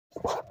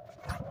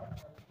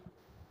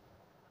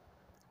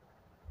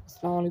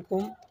আসসালামু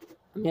আলাইকুম।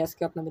 আমি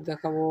আজকে আপনাদের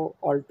দেখাবো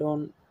ওয়ালটন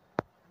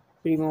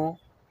প্রিমো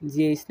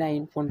GH9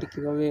 ফোনটি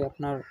কীভাবে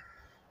আপনার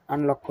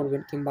আনলক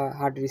করবেন কিংবা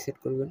হার্ড রিসেট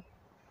করবেন।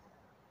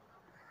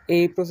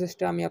 এই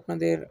প্রসেসটা আমি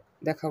আপনাদের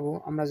দেখাবো।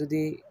 আমরা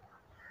যদি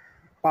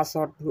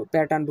পাসওয়ার্ড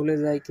প্যাটার্ন ভুলে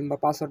যাই কিংবা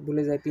পাসওয়ার্ড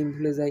ভুলে যাই, পিন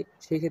ভুলে যাই,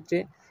 সেই ক্ষেত্রে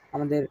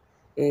আমাদের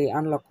এই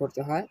আনলক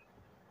করতে হয়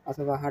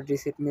অথবা হার্ড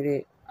রিসেট মেরে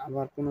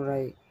আবার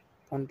পুনরায়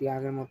ফোনটি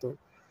আগের মতো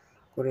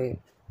করে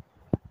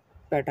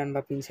প্যাটার্ন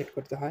বা পিন সেট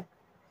করতে হয়।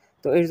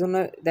 তো এর জন্য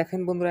দেখেন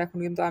বন্ধুরা, এখন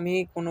কিন্তু আমি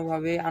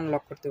কোনোভাবেই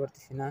আনলক করতে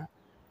পারতেছি না,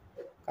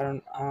 কারণ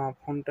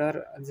ফোনটার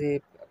যে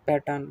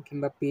প্যাটার্ন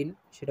কিংবা পিন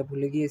সেটা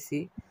ভুলে গিয়েছি,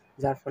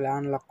 যার ফলে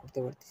আনলক করতে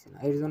পারতেছি না।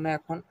 এর জন্য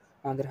এখন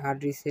আমাদের হার্ড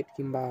রিসেট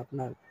কিংবা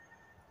আপনার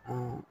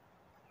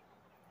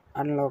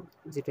আনলক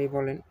যেটাই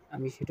বলেন,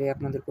 আমি সেটাই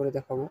আপনাদের করে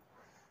দেখাবো।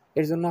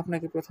 এর জন্য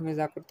আপনাকে প্রথমে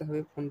যা করতে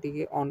হবে,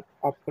 ফোনটিকে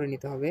অফ করে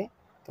নিতে হবে।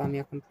 তো আমি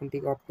এখন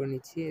ফোনটিকে অফ করে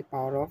নিচ্ছি,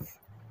 পাওয়ার অফ।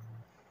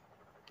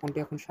 ফোনটি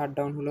এখন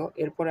শাটডাউন হলো।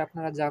 এরপরে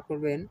আপনারা যা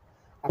করবেন,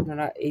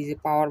 আপনারা এই যে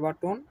পাওয়ার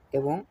বাটন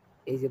এবং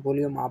এই যে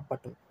ভলিউম আপ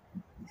বাটন,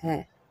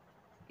 হ্যাঁ,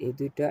 এই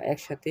দুইটা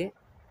একসাথে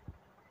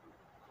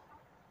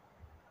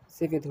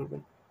চেপে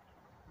ধরবেন।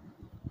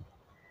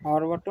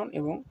 পাওয়ার বাটন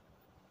এবং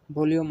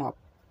ভলিউম আপ,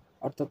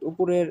 অর্থাৎ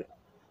উপরের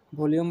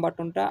ভলিউম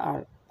বাটনটা আর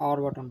পাওয়ার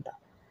বাটনটা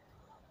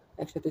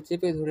একসাথে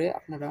চেপে ধরে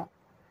আপনারা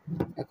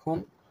এখন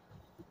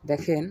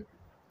দেখেন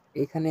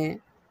এখানে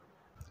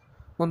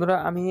বন্ধুরা,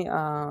 আমি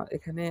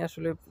এখানে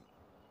আসলে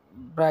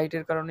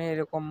ব্রাইটের কারণে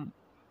এরকম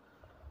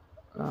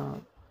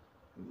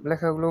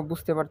লেখাগুলো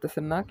বুঝতে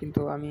পারতেছেন না,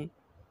 কিন্তু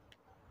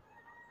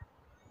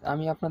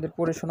আমি আপনাদের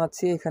পড়ে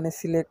শোনাচ্ছি। এখানে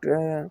select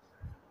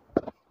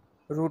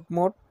root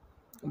mode,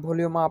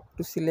 volume up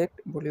to select,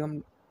 volume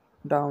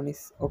down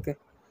is okay.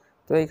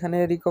 তো এখানে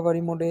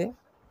রিকভারি মোডে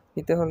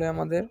নিতে হলে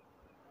আমাদের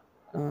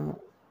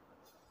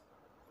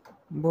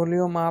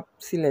ভলিউম আপ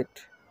সিলেক্ট।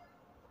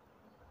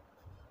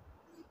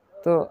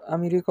 তো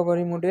আমি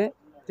রিকভারি মোডে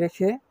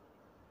রেখে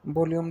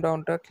ভলিউম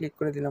ডাউনটা ক্লিক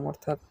করে দিলাম,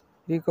 অর্থাৎ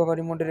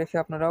রিকভারি মোডে রেখে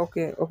আপনারা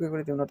ওকে ওকে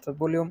করে দেবেন। অর্থাৎ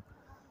ভলিউম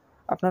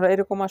আপনারা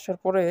এরকম আসার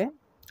পরে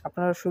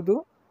আপনারা শুধু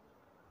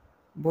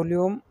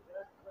ভলিউম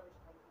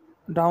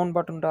ডাউন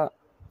বাটনটা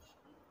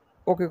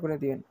ওকে করে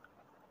দিবেন,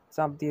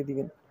 চাপ দিয়ে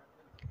দিবেন।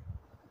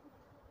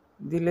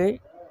 দিলেই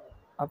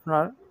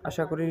আপনার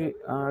আশা করি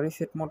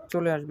রিসেট মোড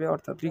চলে আসবে,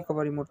 অর্থাৎ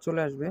রিকভারি মোড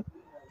চলে আসবে।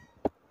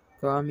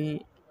 তো আমি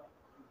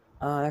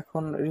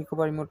এখন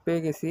রিকভারি মোড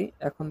পেয়ে গেছি।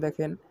 এখন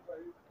দেখেন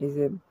এই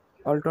যে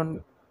ওয়ালটন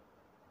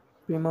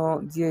প্রিমো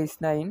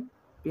GH9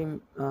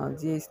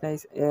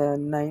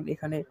 GH9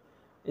 এখানে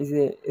এই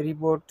যে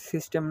রিবোট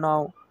সিস্টেম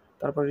নাও,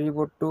 তারপর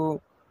রিবোট টু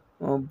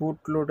বুট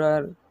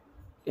লোডার,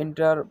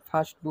 এন্টার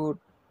ফাস্ট বুট,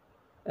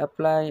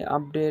 অ্যাপ্লাই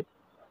আপডেট,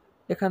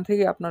 এখান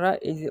থেকে আপনারা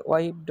এই যে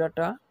ওয়াইপ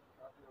ডাটা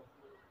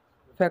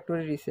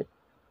ফ্যাক্টরি রিসেট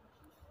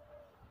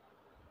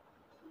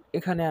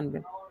এখানে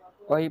আনবেন।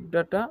 ওয়াইপ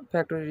ডাটা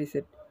ফ্যাক্টরি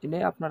রিসেট এনে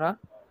আপনারা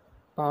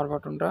পাওয়ার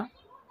বাটনটা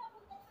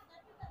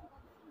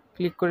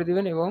ক্লিক করে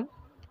দিবেন এবং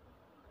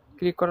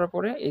ক্লিক করার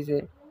পরে এই যে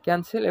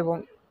ক্যান্সেল এবং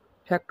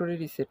ফ্যাক্টরি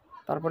রিসেট,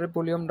 তারপরে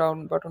ভলিউম ডাউন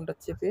বাটনটা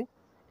চেপে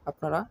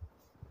আপনারা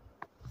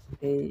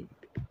এই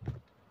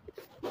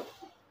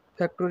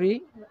ফ্যাক্টরি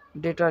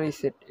ডেটা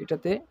রিসেট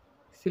এটাতে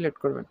সিলেক্ট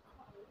করবেন।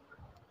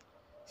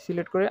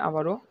 সিলেক্ট করে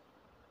আবারও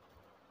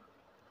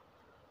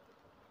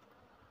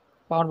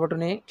পাওয়ার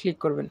বাটনে ক্লিক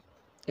করবেন।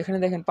 এখানে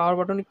দেখেন পাওয়ার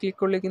বাটনে ক্লিক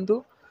করলে কিন্তু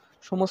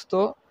সমস্ত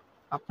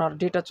আপনার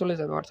ডেটা চলে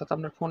যাবে, অর্থাৎ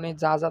আপনার ফোনে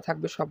যা যা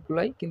থাকবে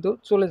সবগুলাই কিন্তু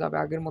চলে যাবে,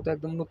 আগের মতো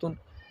একদম নতুন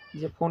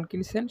যে ফোন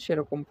কিনছেন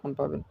সেরকম ফোন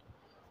পাবেন।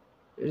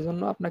 এর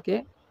জন্য আপনাকে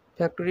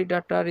ফ্যাক্টরি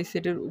ডাটা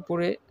রিসেটের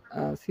উপরে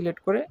সিলেক্ট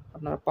করে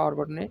আপনারা পাওয়ার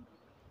বাটনে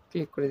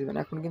ক্লিক করে দেবেন।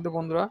 এখন কিন্তু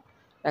বন্ধুরা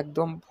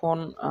একদম ফোন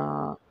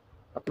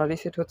আপনার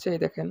রিসেট হচ্ছে। এই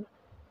দেখেন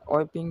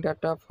wiping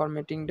data,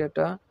 formatting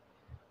data,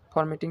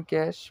 formatting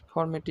cash,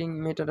 formatting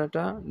meta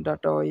data,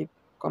 data wipe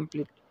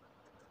complete.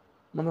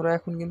 বন্ধুরা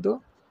এখন কিন্তু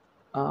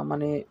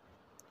মানে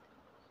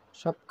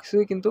সব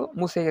কিছুই কিন্তু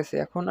মুছে গেছে।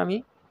 এখন আমি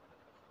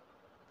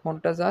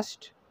ফোনটা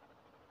জাস্ট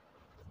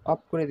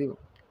অফ করে দিব।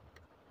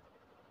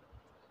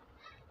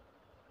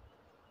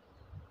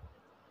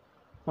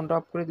 ফোনটা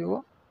অফ করে দিব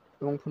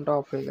এবং ফোনটা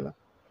অফ হয়ে গেল।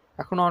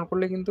 এখন অন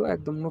করলে কিন্তু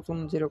একদম নতুন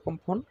যেরকম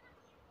ফোন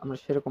আমরা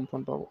সেরকম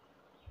ফোন পাবো।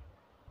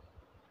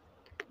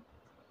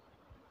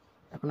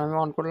 এখন আমি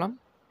অন করলাম।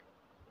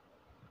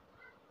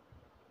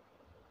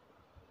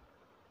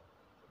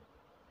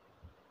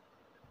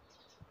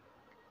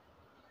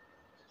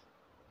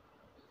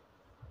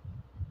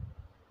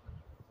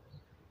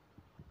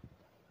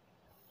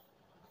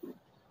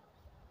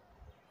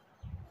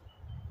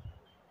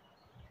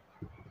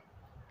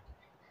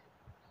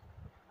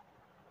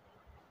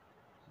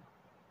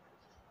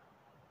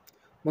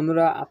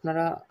 বন্ধুরা,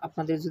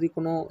 আপনাদের যদি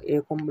কোনো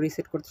এরকম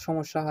রিসেট করতে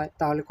সমস্যা হয়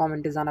তাহলে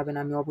কমেন্টে জানাবেন।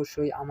 আমি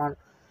অবশ্যই আমার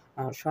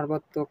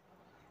সর্বাত্মক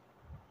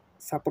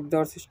সাপোর্ট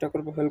দেওয়ার চেষ্টা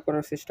করব, হেল্প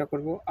করার চেষ্টা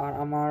করব। আর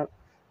আমার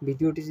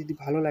ভিডিওটি যদি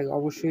ভালো লাগে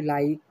অবশ্যই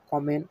লাইক,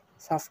 কমেন্ট,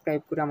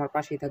 সাবস্ক্রাইব করে আমার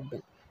পাশেই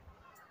থাকবেন।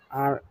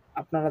 আর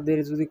আপনাদের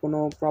যদি কোনো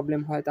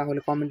প্রবলেম হয় তাহলে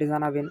কমেন্টে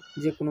জানাবেন,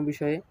 যে কোনো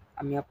বিষয়ে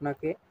আমি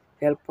আপনাকে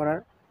হেল্প করার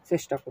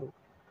চেষ্টা করব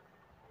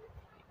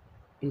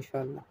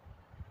ইনশাআল্লাহ।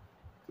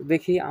 তো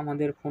দেখি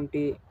আমাদের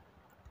ফোনটি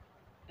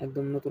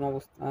একদম নতুন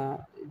অবস্থা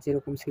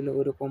যেরকম ছিল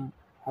ওইরকম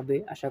হবে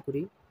আশা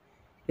করি।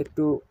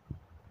 একটু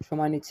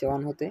সময় নিচ্ছে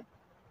অন হতে।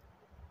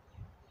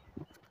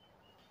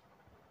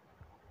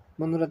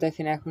 বন্ধুরা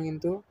দেখেন এখন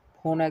কিন্তু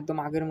ফোন একদম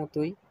আগের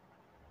মতোই,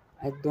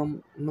 একদম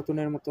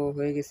নতুনের মতো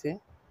হয়ে গেছে।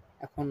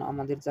 এখন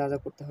আমাদের যা যা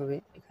করতে হবে,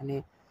 এখানে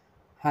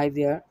হাই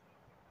দেয়ার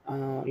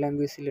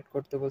ল্যাঙ্গুয়েজ সিলেক্ট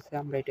করতে বলছে,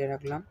 আমরা এটা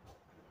রাখলাম,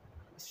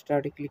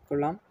 স্টার্টে ক্লিক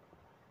করলাম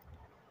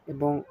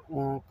এবং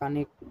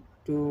কানেক্ট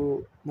টু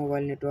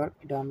মোবাইল নেটওয়ার্ক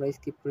এটা আমরা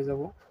স্কিপ করে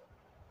যাব।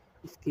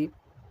 স্কিপ।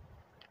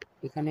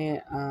 এখানে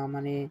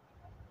মানে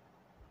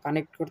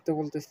কানেক্ট করতে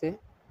বলতেছে,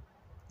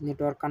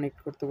 নেটওয়ার্ক কানেক্ট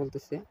করতে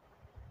বলতেছে,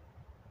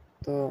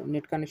 তো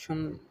নেট কানেকশন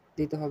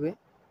দিতে হবে।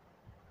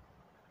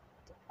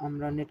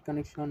 আমরা নেট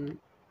কানেকশন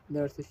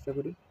দেওয়ার চেষ্টা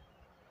করি।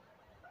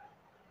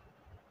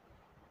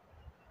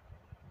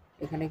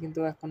 এখানে কিন্তু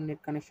এখন নেট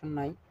কানেকশন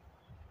নাই।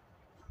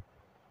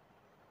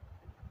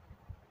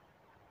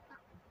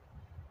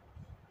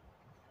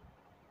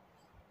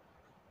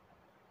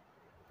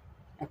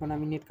 এখন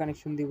আমি নেট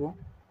কানেকশন দিব।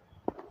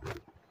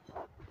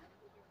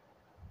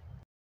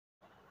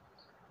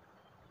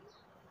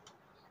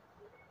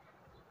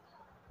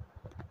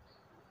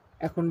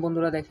 এখন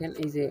বন্ধুরা দেখেন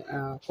এই যে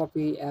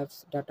কপি অ্যাপস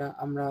ডাটা,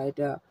 আমরা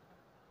এটা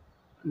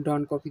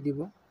ডন কপি দিব।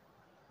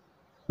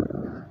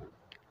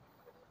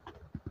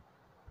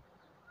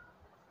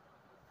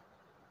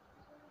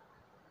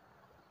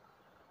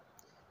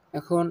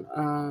 এখন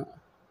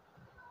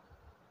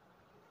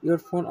your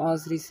phone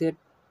was reset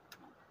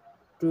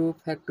to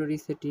factory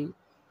setting.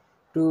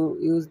 To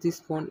use this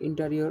phone,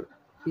 enter your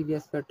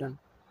previous pattern.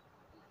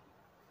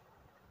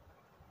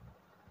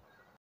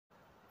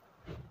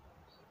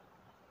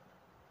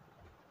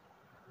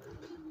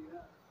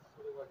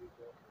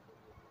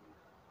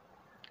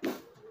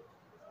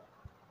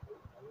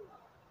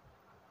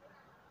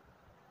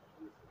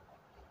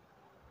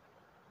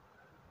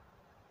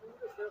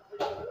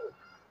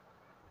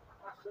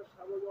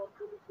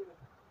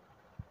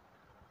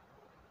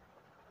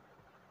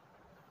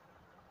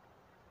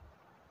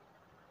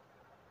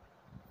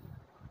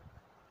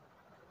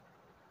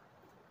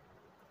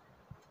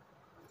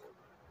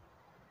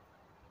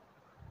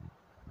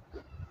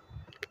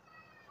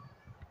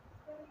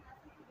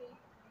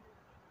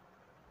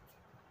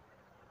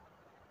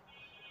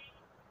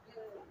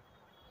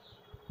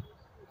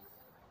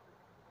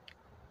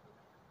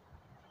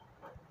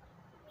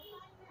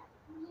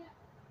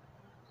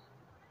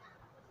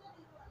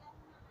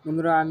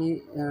 বন্ধুরা আমি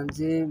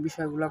যে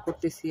বিষয়গুলো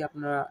করতেছি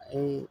আপনারা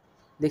এই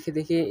দেখে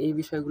দেখে এই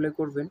বিষয়গুলো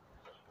করবেন।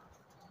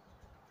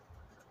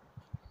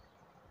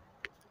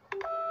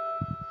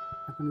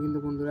 এখন কিন্তু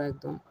বন্ধুরা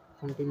একদম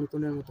ফোনটি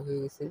নতুনের মতো হয়ে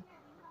গেছে।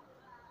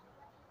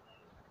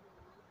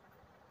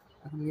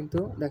 এখন কিন্তু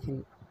দেখেন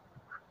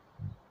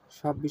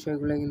সব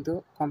বিষয়গুলো কিন্তু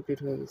কমপ্লিট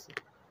হয়ে গেছে।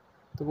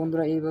 তো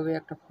বন্ধুরা এইভাবে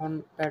একটা ফোন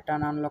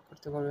প্যাটার্ন আনলক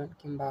করতে পারবেন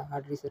কিংবা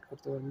হার্ড রিসেট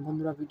করতে পারবেন।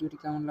 বন্ধুরা ভিডিওটি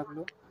কেমন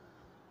লাগলো,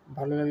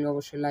 ভালো লাগলে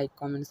অবশ্যই লাইক,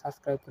 কমেন্ট,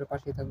 সাবস্ক্রাইব করে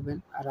পাশে থাকবেন।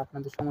 আর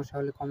আপনাদের সমস্যা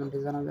হলে কমেন্টে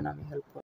জানাবেন, আমি হেল্প করব।